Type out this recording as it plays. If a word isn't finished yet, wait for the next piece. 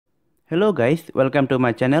Hello guys, welcome to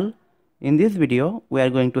my channel. In this video, we are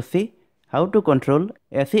going to see how to control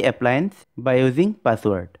AC appliance by using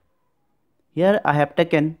password. Here I have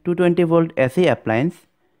taken 220 volt AC appliance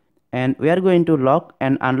and we are going to lock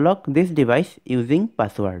and unlock this device using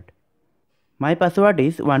password. My password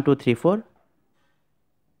is 1234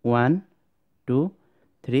 1 2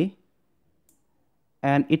 3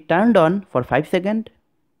 and it turned on for 5 seconds.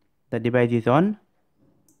 The device is on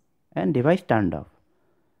and device turned off.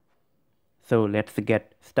 So let's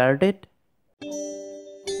get started.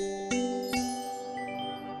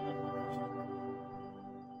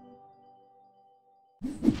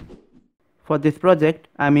 For this project,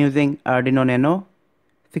 I am using Arduino Nano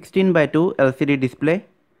 16x2 LCD display,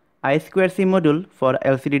 I2C module for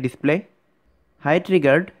LCD display, high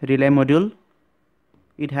triggered relay module.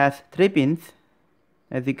 It has 3 pins.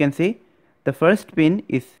 As you can see, the first pin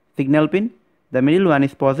is signal pin, the middle one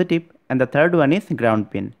is positive and the third one is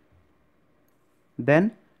ground pin.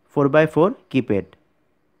 Then 4x4 keypad.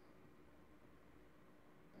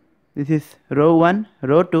 This is row 1,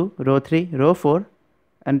 row 2, row 3, row 4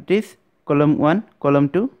 and it is column 1, column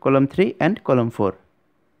 2, column 3 and column 4.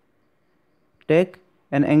 Take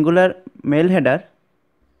an angular male header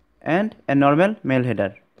and a normal male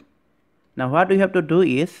header. Now what we have to do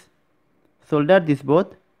is solder this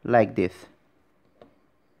both like this,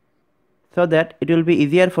 so that it will be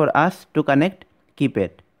easier for us to connect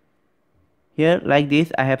keypad. Here like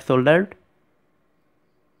this I have soldered.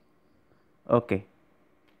 Okay.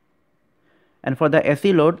 And for the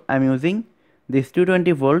AC load I am using this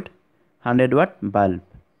 220 volt 100 watt bulb.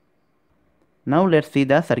 Now let's see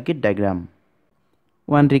the circuit diagram.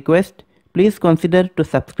 One request, please consider to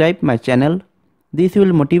subscribe my channel. This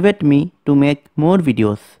will motivate me to make more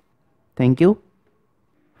videos. Thank you.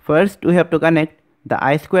 First we have to connect the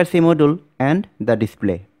I2C module and the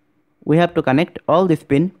display. We have to connect all these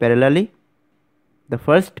pins parallelly, the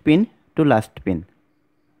first pin to last pin.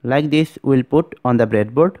 Like this we will put on the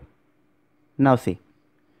breadboard. Now see.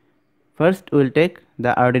 First we will take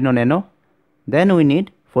the Arduino Nano, then we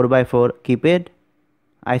need 4x4 keypad,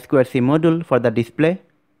 I2C module for the display,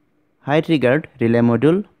 high triggered relay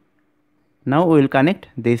module. Now we will connect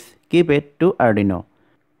this keypad to Arduino.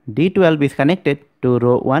 D12 is connected to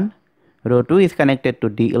row 1, row 2 is connected to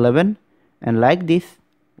D11 and like this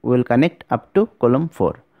we will connect up to column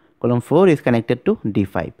 4. Column 4 is connected to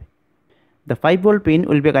D5. The 5 volt pin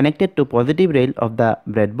will be connected to positive rail of the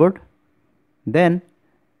breadboard. Then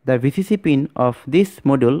the VCC pin of this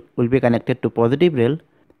module will be connected to positive rail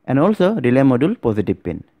and also relay module positive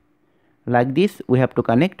pin. Like this we have to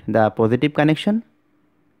connect the positive connection.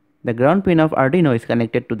 The ground pin of Arduino is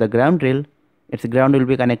connected to the ground rail. Its ground will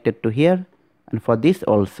be connected to here and for this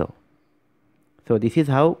also. So this is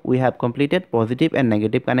how we have completed positive and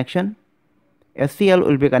negative connection. SCL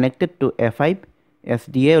will be connected to A5,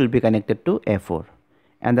 SDA will be connected to A4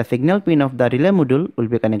 and the signal pin of the relay module will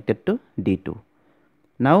be connected to D2.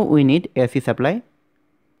 Now we need AC supply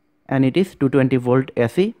and it is 220 volt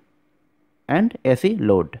AC and AC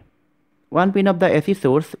load. One pin of the AC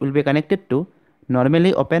source will be connected to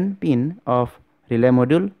normally open pin of relay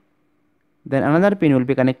module. Then another pin will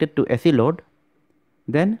be connected to AC load.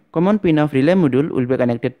 Then common pin of relay module will be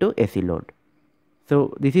connected to AC load.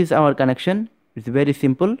 So this is our connection. It's very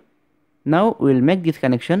simple. Now we will make this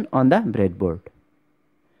connection on the breadboard.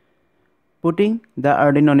 Putting the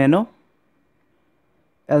Arduino Nano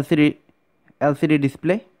LCD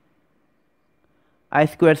display,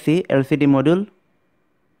 I2C LCD module,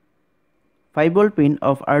 5 volt pin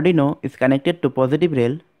of Arduino is connected to positive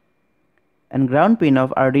rail and ground pin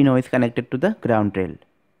of Arduino is connected to the ground rail.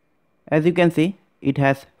 As you can see, it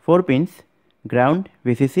has 4 pins: ground,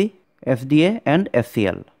 VCC, SDA and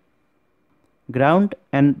SCL. Ground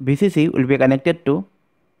and VCC will be connected to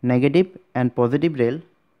negative and positive rail.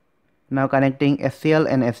 Now connecting SCL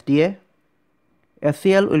and SDA.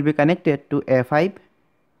 SCL will be connected to A5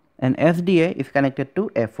 and SDA is connected to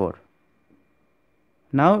A4.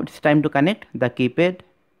 Now it's time to connect the keypad.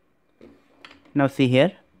 Now see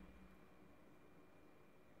here.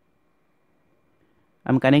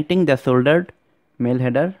 I'm connecting the soldered male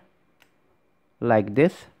header like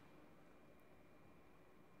this.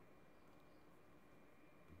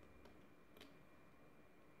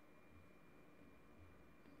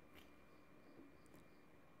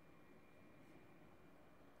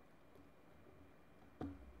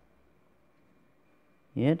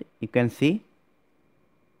 Here you can see.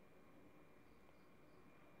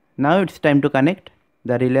 Now it's time to connect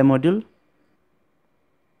the relay module.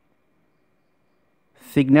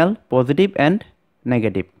 Signal positive and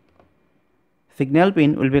negative. Signal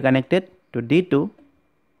pin will be connected to D2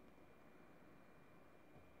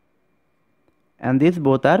 and these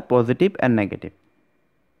both are positive and negative.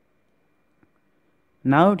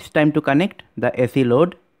 Now it's time to connect the AC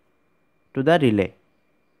load to the relay.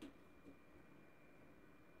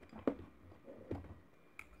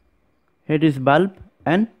 Here is bulb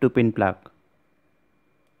and 2-pin plug.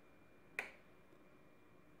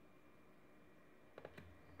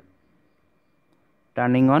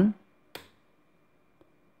 Turning on.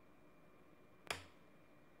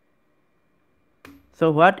 So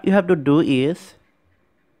what you have to do is,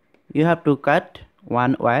 you have to cut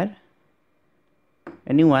one wire,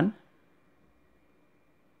 any one.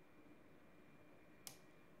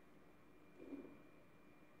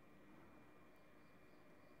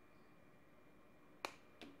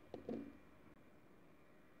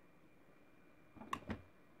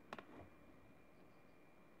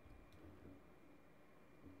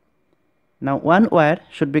 Now one wire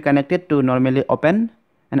should be connected to normally open,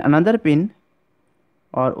 and another pin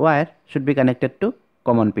or wire should be connected to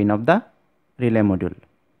common pin of the relay module.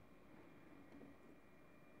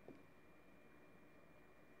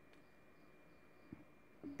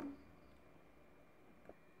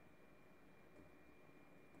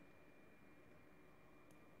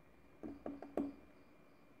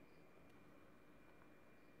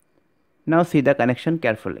 Now see the connection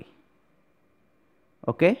carefully.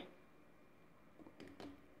 Okay.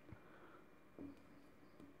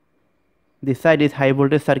 This side is high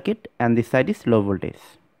voltage circuit and this side is low voltage.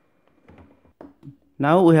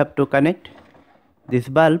 Now we have to connect this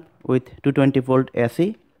bulb with 220 volt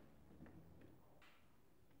AC.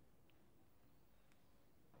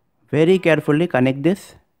 Very carefully connect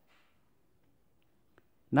this.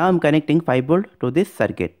 Now I am connecting 5 volt to this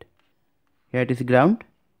circuit. Here it is ground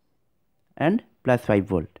and plus 5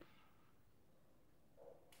 volt.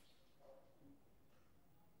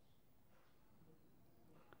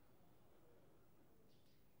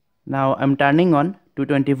 Now I am turning on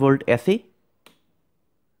 220 volt AC.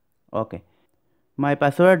 Okay. My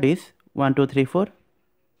password is 1234.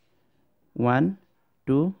 1,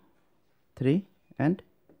 2, 3 and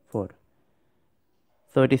 4.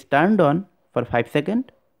 So it is turned on for 5 seconds.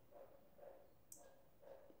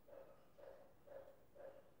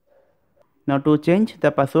 Now to change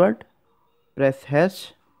the password, press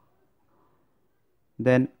hash,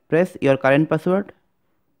 then press your current password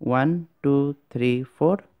 1, 2, 3,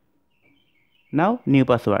 4. Now new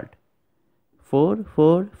password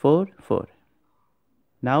 4444.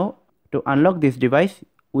 Now to unlock this device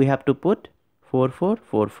we have to put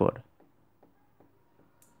 4444.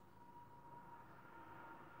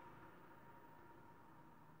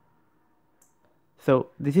 So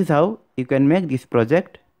this is how you can make this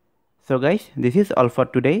project. So guys, this is all for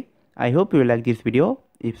today. I hope you like this video.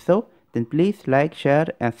 If so, then please like, share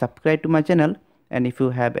and subscribe to my channel. And if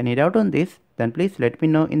you have any doubt on this, then please let me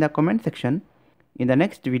know in the comment section. In the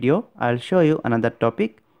next video, I'll show you another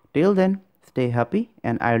topic. Till then, stay happy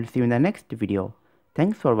and I'll see you in the next video.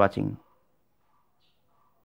 Thanks for watching.